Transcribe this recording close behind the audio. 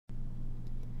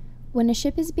When a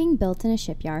ship is being built in a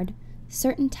shipyard,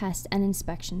 certain tests and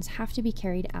inspections have to be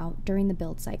carried out during the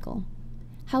build cycle.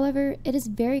 However, it is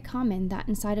very common that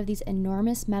inside of these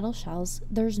enormous metal shells,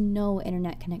 there's no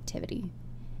internet connectivity.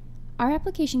 Our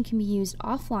application can be used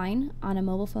offline on a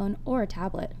mobile phone or a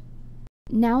tablet.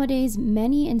 Nowadays,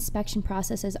 many inspection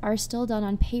processes are still done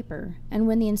on paper, and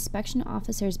when the inspection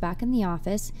officer is back in the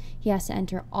office, he has to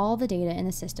enter all the data in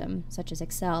the system, such as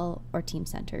Excel or Team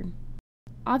Center.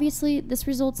 Obviously, this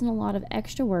results in a lot of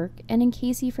extra work, and in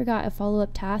case he forgot a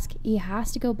follow-up task, he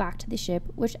has to go back to the ship,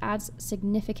 which adds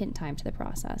significant time to the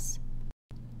process.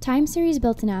 Time Series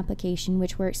built an application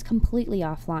which works completely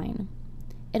offline.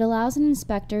 It allows an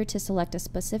inspector to select a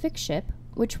specific ship,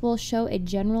 which will show a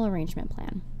general arrangement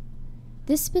plan.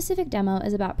 This specific demo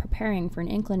is about preparing for an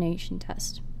inclination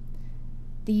test.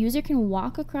 The user can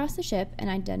walk across the ship and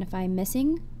identify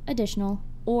missing, additional,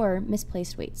 or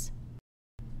misplaced weights.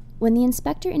 When the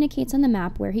inspector indicates on the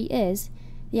map where he is,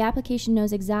 the application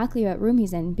knows exactly what room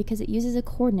he's in because it uses a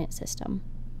coordinate system.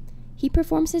 He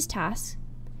performs his task.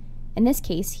 In this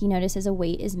case, he notices a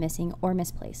weight is missing or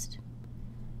misplaced.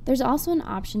 There's also an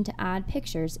option to add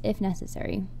pictures if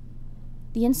necessary.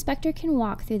 The inspector can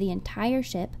walk through the entire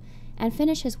ship and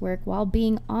finish his work while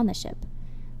being on the ship.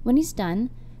 When he's done,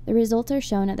 the results are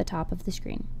shown at the top of the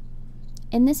screen.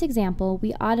 In this example,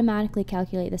 we automatically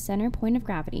calculate the center point of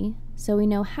gravity, so we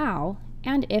know how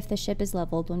and if the ship is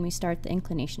leveled when we start the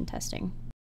inclination testing.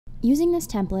 Using this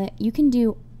template, you can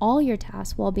do all your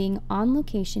tasks while being on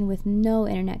location with no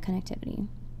internet connectivity.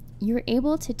 You're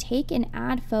able to take and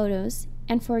add photos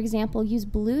and, for example, use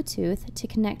Bluetooth to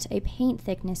connect to a paint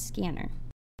thickness scanner.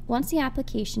 Once the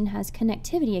application has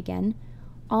connectivity again,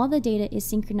 all the data is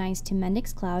synchronized to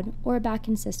Mendix Cloud or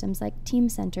backend systems like Team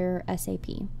Center or SAP.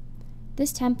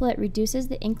 This template reduces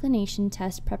the inclination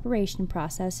test preparation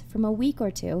process from a week or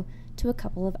two to a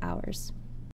couple of hours.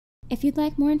 If you'd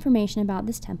like more information about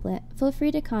this template, feel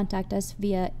free to contact us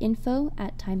via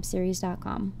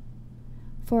info@timeseries.com.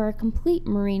 For our complete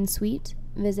marine suite,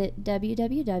 visit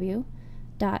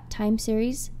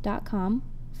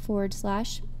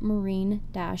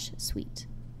www.timeseries.com/marine-suite.